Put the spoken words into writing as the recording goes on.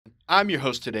I'm your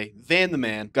host today, Van the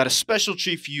Man. Got a special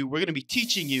treat for you. We're going to be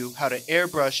teaching you how to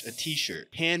airbrush a t-shirt.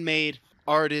 Handmade,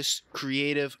 artist,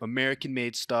 creative,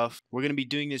 American-made stuff. We're going to be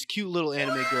doing this cute little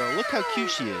anime girl. Look how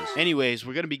cute she is. Anyways,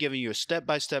 we're going to be giving you a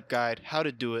step-by-step guide, how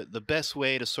to do it, the best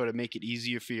way to sort of make it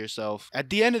easier for yourself.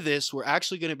 At the end of this, we're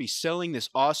actually going to be selling this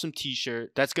awesome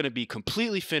t-shirt that's going to be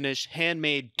completely finished,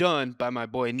 handmade, done by my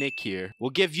boy Nick here. We'll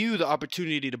give you the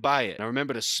opportunity to buy it. Now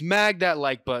remember to smack that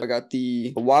like button. I got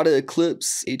the Wada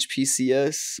Eclipse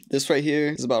HPCS. This right here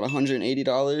is about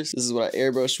 $180. This is what I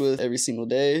airbrush with every single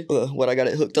day. What I got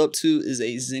it hooked up to is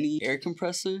a Zenny air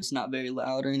compressor. It's not very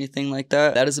loud or anything like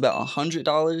that. That is about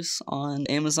 $100 on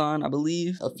Amazon, I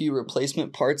believe. A few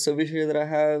replacement parts over here that I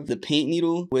have. The paint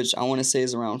needle, which I want to say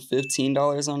is around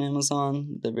 $15 on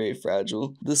Amazon. They're very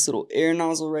fragile. This little air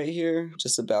nozzle right here,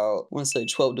 just about, I want to say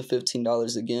 $12 to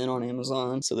 $15 again on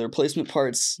Amazon. So the replacement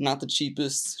parts, not the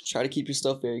cheapest. Try to keep your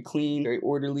stuff very clean, very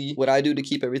orderly. What I do to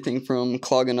keep everything from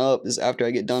clogging up is after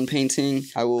I get done painting,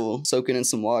 I will soak it in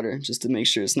some water just to make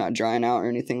sure it's not drying out or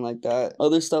anything like that.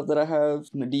 Other stuff that I have,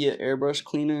 Medea airbrush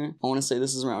cleaner. I want to say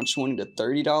this is around $20 to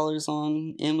 $30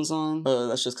 on Amazon.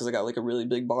 That's just because I got like a really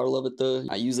big bottle of it though.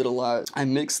 I use it a lot. I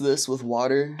mix this with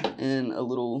water in a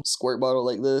little squirt bottle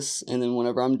like this, and then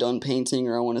whenever I'm done painting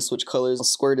or I want to switch colors, I'll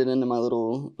squirt it into my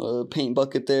little paint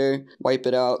bucket there, wipe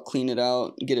it out, clean it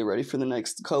out, get it ready for the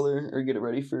next color or get it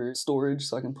ready for storage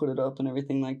so I can put it up and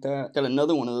everything like that. Got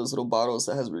another one of those little bottles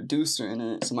that has reducer in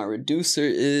it. So my reducer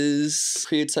is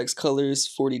Createx Colors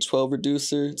 4012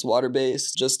 reducer. It's water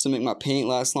based just to make my paint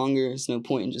last longer. There's no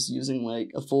point in just using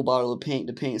like a full bottle of paint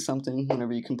to paint something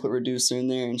whenever you can put reducer in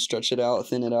there and stretch it out,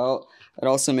 thin it out. It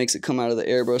also makes it come out of the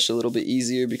airbrush a little bit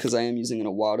easier because I am using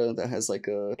an Wada that has like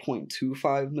a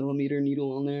 0.25 millimeter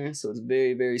needle on there. So it's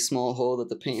very, very small hole that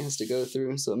the paint has to go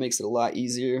through. So it makes it a lot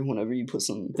easier whenever you put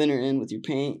some thinner in with your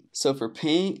paint. So for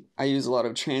paint, I use a lot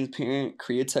of transparent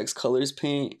Createx Colors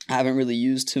paint. I haven't really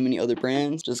used too many other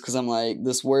brands just because I'm like,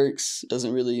 this works,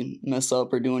 doesn't really mess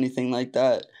up or do anything like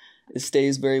that. It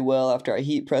stays very well after I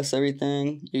heat press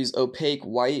everything. I use opaque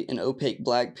white and opaque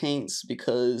black paints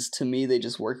because to me they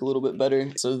just work a little bit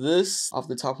better. So this, off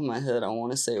the top of my head, I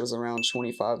want to say it was around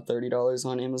 $25 to $30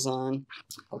 on Amazon.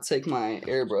 I'll take my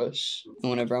airbrush, and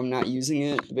whenever I'm not using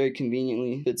it, very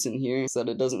conveniently fits in here so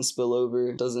that it doesn't spill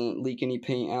over, doesn't leak any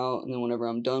paint out. And then whenever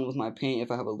I'm done with my paint,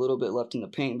 if I have a little bit left in the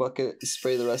paint bucket,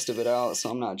 spray the rest of it out so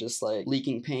I'm not just like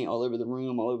leaking paint all over the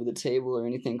room, all over the table or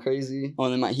anything crazy. Oh,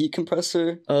 and then my heat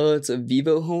compressor, it's a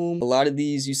Vivo Home. A lot of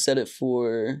these you set it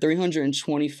for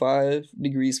 325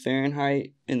 degrees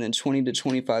Fahrenheit and then 20 to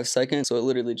 25 seconds. So it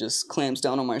literally just clamps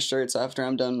down on my shirts after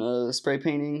I'm done spray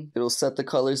painting. It'll set the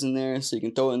colors in there so you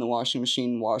can throw it in the washing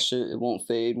machine, wash it. It won't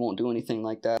fade, won't do anything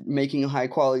like that. Making high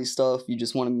quality stuff, you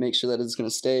just want to make sure that it's going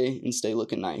to stay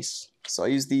looking nice. So I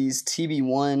use these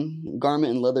TB1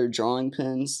 garment and leather drawing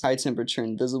pens, high temperature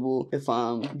invisible. If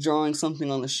I'm drawing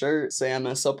something on the shirt, say I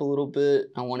mess up a little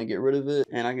bit, I want to get rid of it,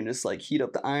 and I can just like heat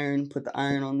up the iron, put the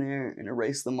iron on there, and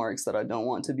erase the marks that I don't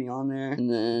want to be on there, and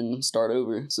then start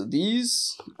over. So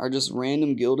these are just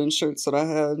random Gildan shirts that I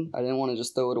had. I didn't want to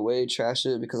just throw it away, trash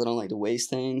it, because I don't like to waste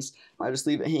things. I just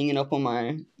leave it hanging up on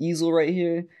my easel right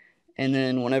here, and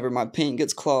then whenever my paint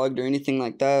gets clogged or anything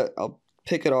like that, I'll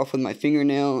pick it off with my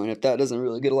fingernail, and if that doesn't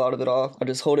really get a lot of it off, I'll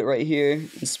just hold it right here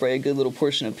and spray a good little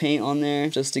portion of paint on there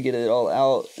just to get it all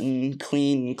out and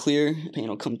clean and clear. Paint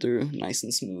will come through nice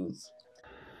and smooth.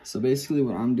 So basically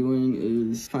what I'm doing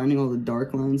is finding all the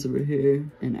dark lines over here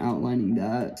and outlining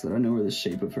that so that I know where the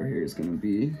shape of her hair is going to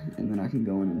be, and then I can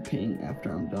go in and paint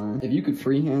after I'm done. If you could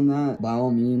freehand that, by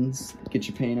all means, get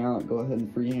your paint out, go ahead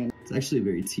and freehand. It's actually a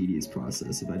very tedious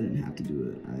process. If I didn't have to do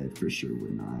it, I for sure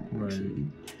would not, actually.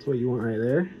 Right. That's what you want right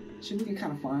there. Should be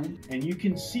kind of fine. And you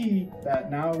can see that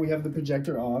now we have the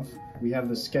projector off. We have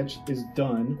the sketch is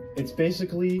done. It's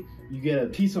basically, you get a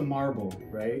piece of marble,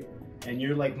 right? And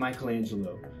you're like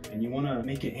Michelangelo, and you want to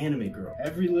make an anime girl.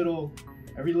 Every little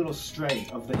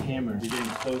strike of the hammer, you're getting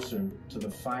closer to the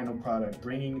final product,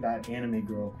 bringing that anime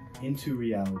girl into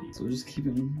reality. So we're just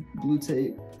keeping blue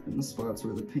tape in the spots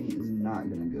where the paint is not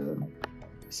gonna go.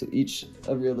 So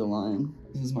every other line.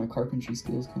 This is my carpentry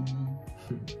skills coming in.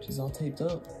 She's all taped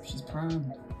up, she's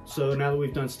primed. So now that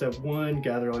we've done step 1,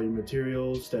 gather all your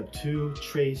materials. Step 2,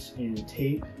 trace and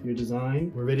tape your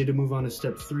design. We're ready to move on to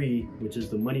step 3, which is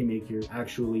the money maker,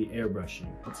 actually airbrushing.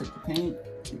 I'll take the paint,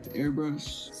 take the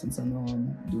airbrush. Since I know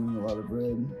I'm doing a lot of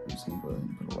red, I'm just gonna go ahead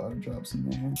and put a lot of drops in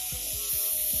there.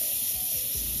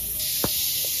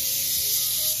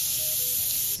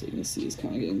 So you can see it's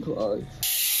kind of getting clogged.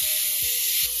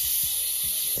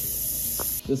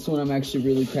 This one I'm actually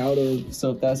really proud of.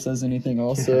 So if that says anything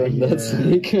also, Yeah. that's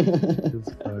like,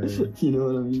 That's fire. you know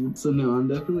what I mean? So no, I'm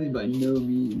definitely by no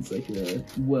means like a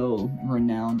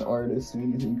well-renowned artist or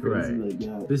anything crazy like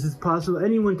that. This is possible.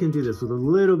 Anyone can do this with a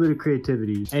little bit of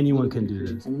creativity. Anyone can do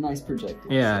this. And a nice projector.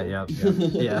 Yeah.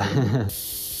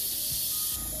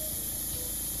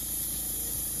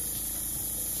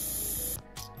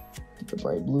 Get the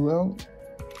bright blue out.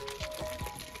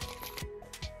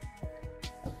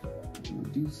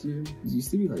 Reducer. These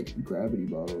used to be like gravity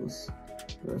bottles,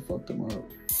 but I fucked them up.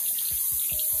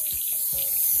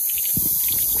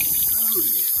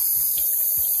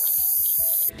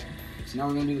 So now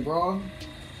we're gonna do the bra. I'm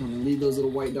gonna leave those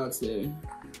little white dots there.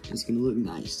 It's gonna look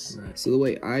nice. Right. So the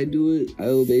way I do it, I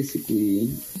will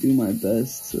basically do my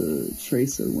best to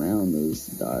trace around those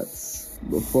dots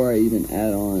before I even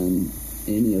add on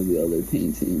any of the other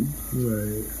painting.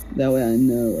 Right. That way I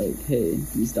know, like, hey,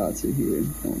 these dots are here.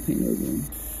 Don't paint over them.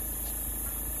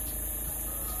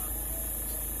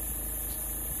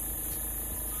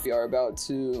 We are about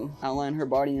to outline her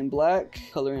body in black,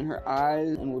 color in her eyes,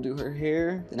 and we'll do her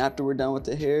hair. Then after we're done with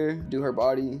the hair, do her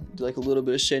body, do like a little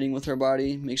bit of shading with her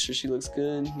body, make sure she looks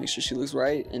good, make sure she looks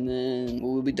right, and then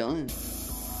we'll be done.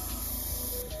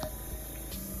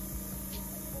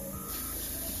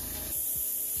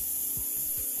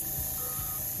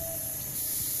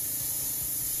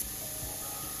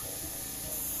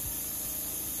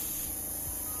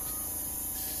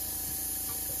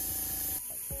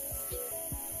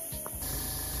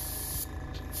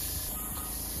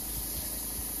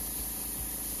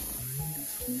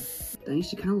 Dang,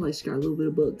 she kind of like she got a little bit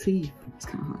of buck teeth. It's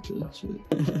kind of hot to shit.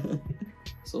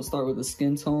 So we'll start with the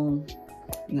skin tone.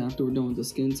 And then after we're done with the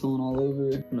skin tone all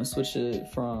over, I'm gonna switch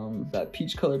it from that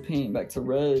peach color paint back to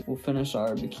red. We'll finish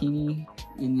our bikini.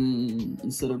 And then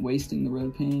instead of wasting the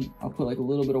red paint, I'll put like a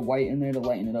little bit of white in there to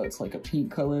lighten it up. It's like a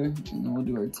pink color. And then we'll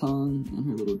do her tongue and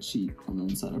her little cheek on the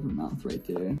inside of her mouth right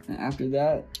there. And after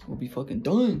that, we'll be fucking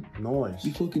done. Nice.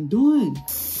 Be fucking done.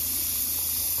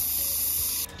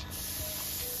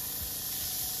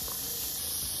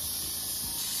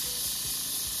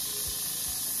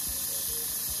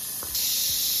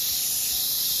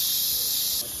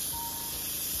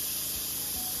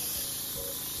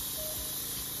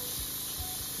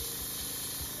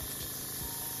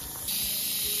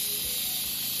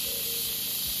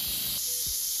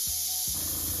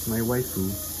 My waifu.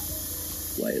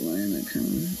 White line that kind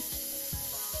of.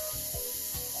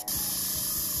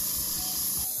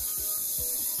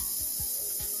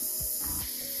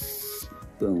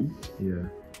 Boom. Yeah.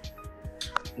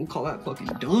 We'll call that fucking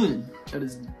done. That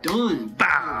is done.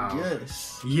 Bow.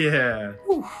 Yes. Yeah.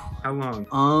 Whew. How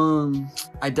long?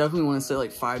 I definitely want to say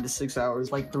like 5 to 6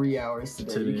 hours, like 3 hours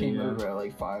today. You came yeah. over at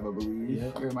like 5, I believe.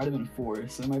 Yeah. Or it might have been 4,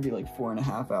 so it might be like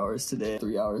 4.5 hours today.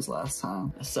 3 hours last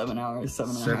time. 7 hours,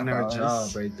 7.5 7-hour hours.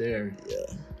 job right there. Yeah.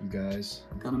 You guys.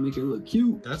 Gotta make it look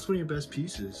cute. That's one of your best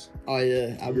pieces. Oh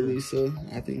yeah, I believe so.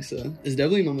 I think so. It's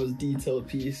definitely my most detailed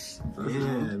piece.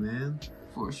 Yeah, man.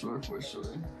 For sure, for sure.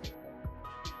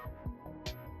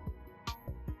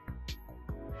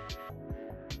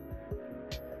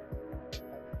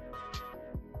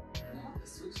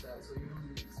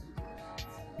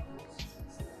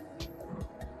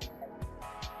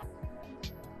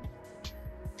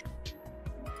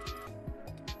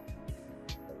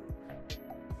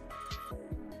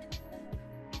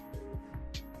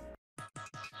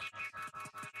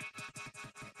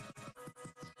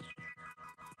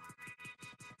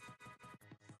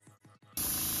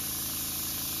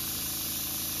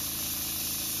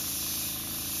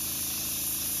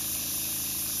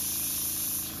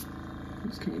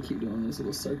 Just kind of keep doing those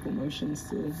little circle motions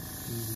too.